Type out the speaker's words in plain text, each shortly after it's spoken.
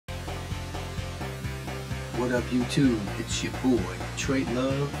What up YouTube? It's your boy Trade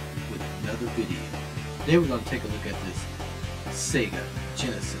Love with another video. Today we're going to take a look at this Sega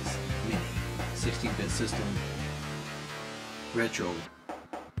Genesis Mini 16-bit system, retro,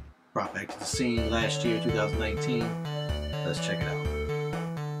 brought back to the scene last year, 2019. Let's check it out.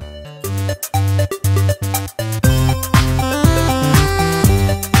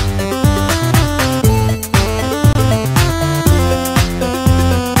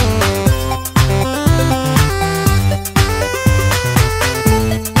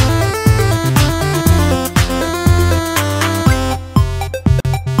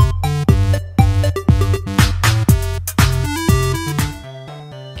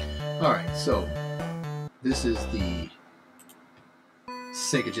 Alright, so this is the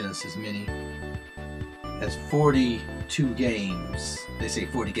Sega Genesis Mini. It has 42 games. They say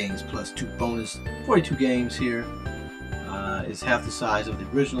 40 games plus 2 bonus. 42 games here. It's half the size of the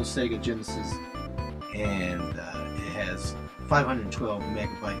original Sega Genesis, and it has 512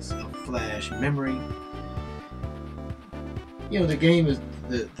 megabytes of flash memory. You know, the game is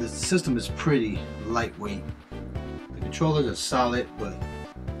the system is pretty lightweight. The controllers are solid, but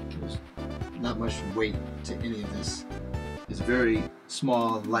there's not much weight to any of this. It's a very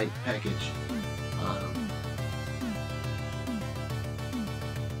small, light package.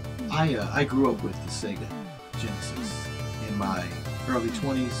 I grew up with the Sega Genesis in my early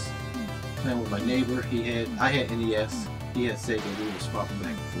 20s, playing with my neighbor. I had NES, he had Sega. We were swapping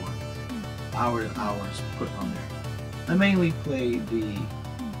back and forth, hours and hours put on there. I mainly played the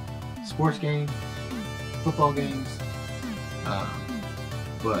sports game, football games,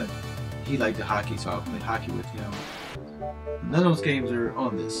 but he liked the hockey, so I'll play hockey with him. None of those games are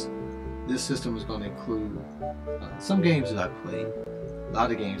on this. This system is going to include some games that I've played, a lot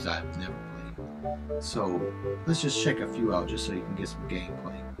of games I've never played. So let's just check a few out just so you can get some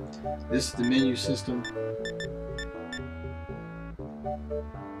gameplay. This is the menu system,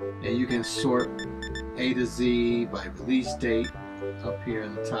 and you can sort A to Z by release date up here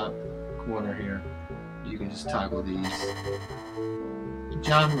in the top corner here. You can just toggle these.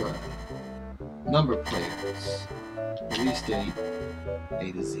 Genre, number players, release date,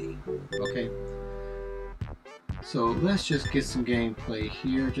 A to Z. Okay, so let's just get some gameplay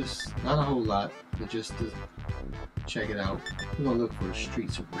here. Just not a whole lot, but just to check it out. We're gonna look for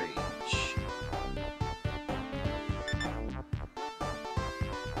Streets of Rage.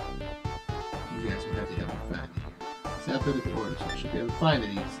 You guys will have to help me find it here. It's alphabetical order, so I should be able to find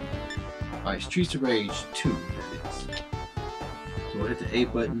it easy. Alright, Streets of Rage 2, that is. So we'll hit the A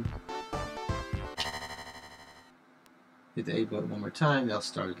button. Hit the A button one more time, that'll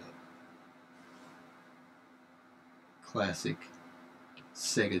start it up. Classic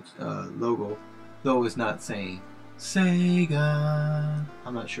Sega logo, though it's not saying Sega.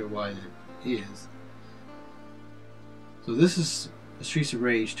 I'm not sure why that is. So this is Streets of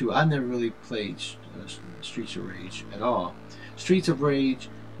Rage 2. I've never really played Streets of Rage at all. Streets of Rage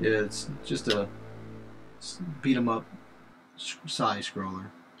is just a beat 'em up side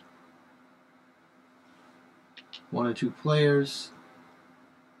scroller. 1 or 2 players.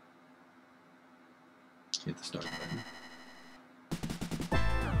 Hit the start button.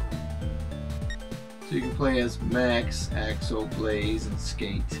 So you can play as Max, Axel, Blaze, and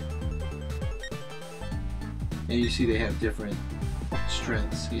Skate. And you see they have different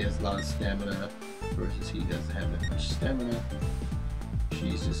strengths. He has a lot of stamina versus he doesn't have that much stamina.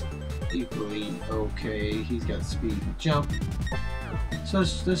 She's just equally okay. He's got speed and jump. So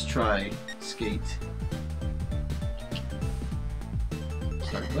let's try Skate.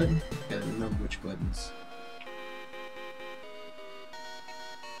 Start button. Gotta remember which buttons.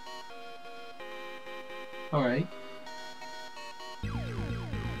 Alright.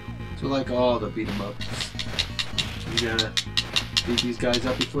 So like all the beat 'em ups, you gotta beat these guys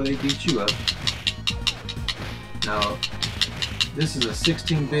up before they beat you up. Now, this is a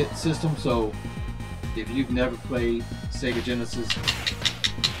 16-bit system, so if you've never played Sega Genesis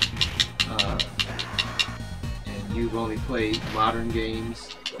and you've only played modern games,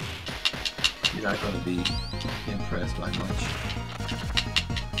 you're not going to be impressed by much.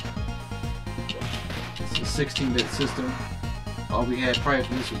 It's a 16-bit system. All we had prior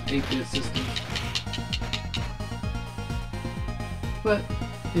to this was 8-bit system. But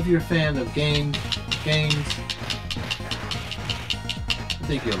if you're a fan of games, I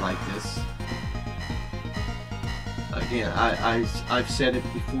think you'll like this. Again, I've said it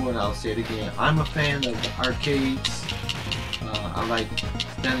before and I'll say it again. I'm a fan of the arcades. I like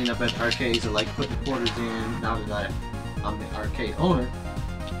standing up at arcades. I like putting quarters in now that I'm the arcade owner.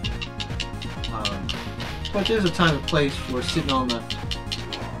 But there's a time and place for sitting on the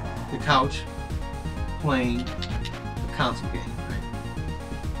couch playing a console game, right?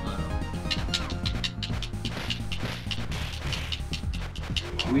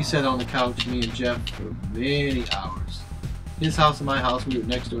 We sat on the couch, me and Jeff, for many hours. His house and my house, we were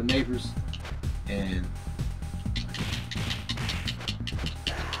next door neighbors, and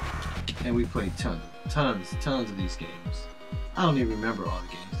we played tons of these games. I don't even remember all the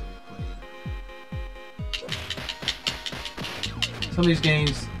games that we played. Some of these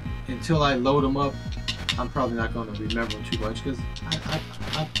games, until I load them up, I'm probably not going to remember them too much, because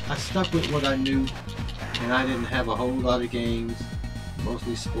I stuck with what I knew, and I didn't have a whole lot of games,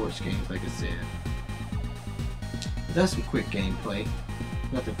 mostly sports games, like I said. But that's some quick gameplay,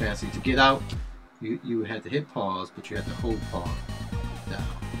 nothing fancy. To get out, you had to hit pause, but you had to hold pause down.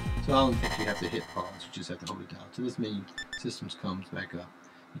 So I don't think you have to hit pause, you just have to hold it down. So this menu, systems comes back up.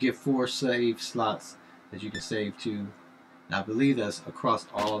 You get 4 save slots that you can save to. And I believe that's across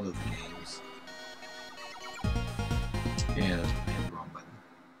all of the games. And the wrong button.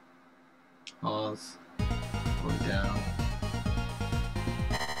 Pause, hold it down.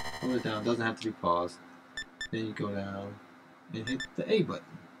 Hold it down, doesn't have to be paused. Then you go down and hit the A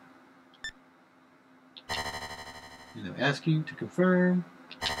button. And it'll ask you to confirm.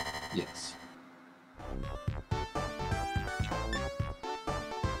 Yes.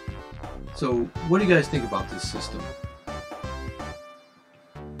 So, what do you guys think about this system?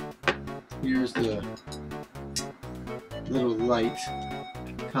 Here's the little light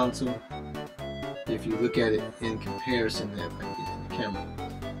console. If you look at it in comparison, if I can get in the camera.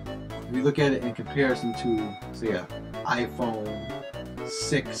 If you look at it in comparison to, say, an iPhone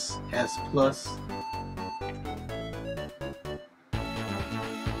 6s Plus,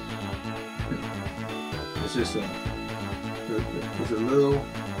 it's just it's a little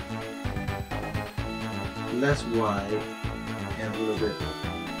less wide and a little bit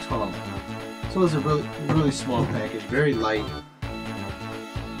taller. So it's a really small package, very light.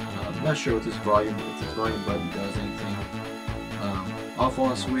 I'm not sure what if this volume button does anything. Off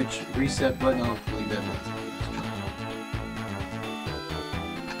on switch, reset button, I don't believe that does anything.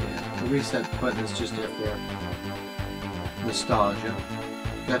 Yeah, the reset button is just there for nostalgia.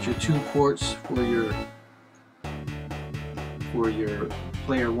 Got your 2 ports for your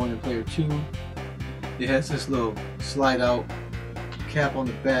player 1 and player 2. It has this little slide out cap on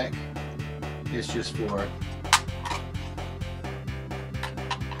the back. It's just for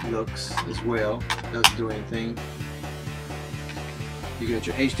looks as well. Doesn't do anything. You got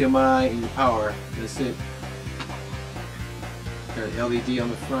your HDMI and your power. That's it. Got an LED on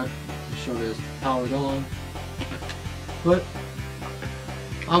the front to show that it's powered on. But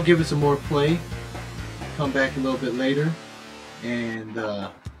I'll give it some more play. Come back a little bit later and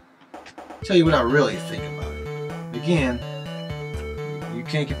tell you what I really think about it. Again, you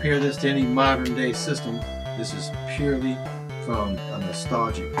can't compare this to any modern day system. This is purely from a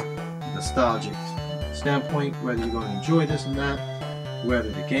nostalgic standpoint, whether you're going to enjoy this or not,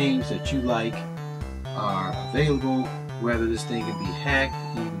 whether the games that you like are available, whether this thing can be hacked,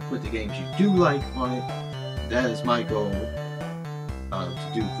 you can put the games you do like on it. That is my goal,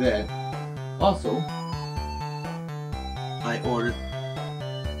 to do that. Also, I ordered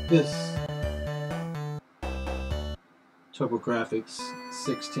this TurboGrafx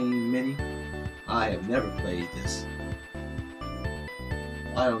 16 Mini. I have never played this.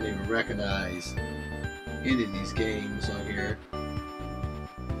 I don't even recognize any of these games on here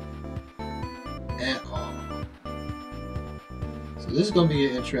at all. So this is going to be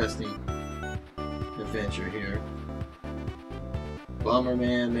an interesting adventure here.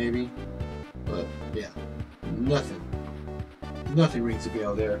 Bomberman maybe, but yeah, nothing rings a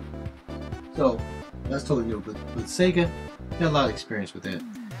bell there. So that's totally new, but Sega got a lot of experience with that.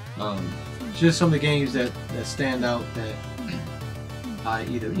 Just some of the games that stand out that I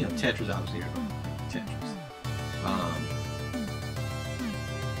either, Tetris obviously, Tetris.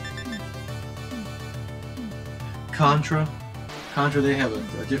 Contra, they have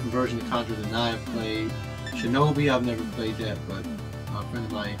a different version of Contra than I have played. Shinobi, I've never played that, but a friend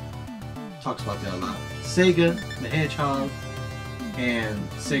of mine talks about that a lot. Sega the Hedgehog and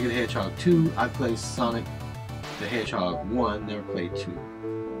Sega the Hedgehog 2. I played Sonic the Hedgehog 1, never played 2.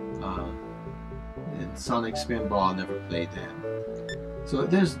 And Sonic Pinball, never played that. So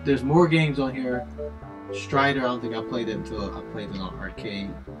there's more games on here. Strider, I don't think I played it until I played it on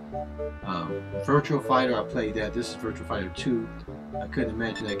arcade. Virtual Fighter, I played that. This is Virtual Fighter 2. I couldn't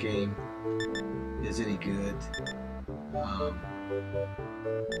imagine that game is any good.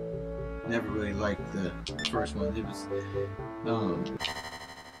 Never really liked the first one. It was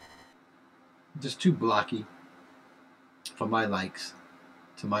just too blocky for my likes,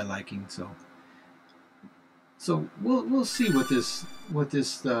 to my liking. So So we'll see what this we'll do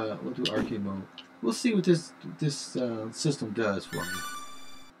arcade mode. We'll see what this system does for me.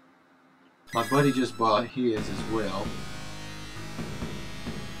 My buddy just bought his as well,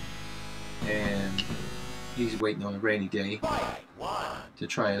 and he's waiting on a rainy day to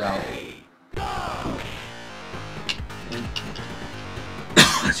try it out. And,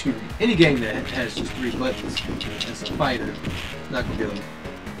 excuse me. Any game that has just 3 buttons as a fighter, not gonna be able to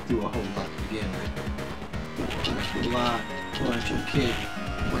do a whole lot to begin with. Block, punch, and kick.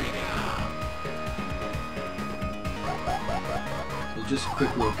 So just a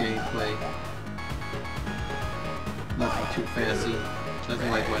quick little gameplay. Nothing too fancy.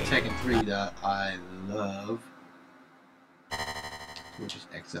 Nothing like my Tekken 3 that I love. So we'll just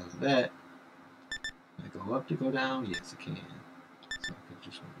X out of that. Can I go up to go down? Yes, I can. So I can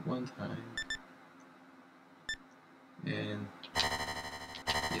just one time. And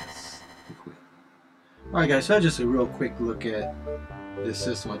yes, we quit. Alright guys, so just a real quick look at this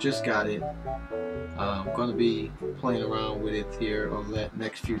system. I just got it. I'm going to be playing around with it here over the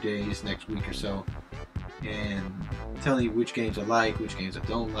next few days, next week or so, and telling you which games I like, which games I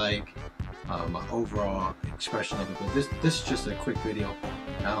don't like, my overall expression of it. But this is just a quick video.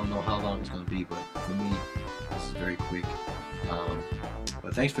 I don't know how long it's going to be, but for me, this is very quick.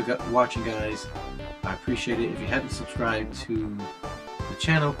 But thanks for watching, guys. I appreciate it. If you haven't subscribed to the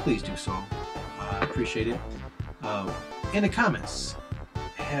channel, please do so. I appreciate it. In the comments,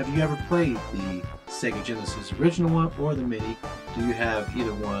 have you ever played the Sega Genesis original one or the Mini? Do you have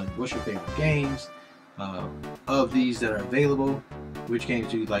either one? What's your favorite games? Of these that are available, which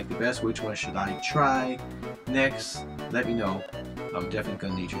games do you like the best? Which one should I try next? Let me know. I'm definitely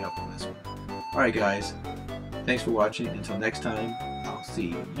going to need your help on this one. Alright guys, thanks for watching. Until next time, I'll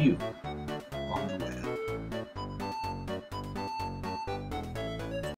see you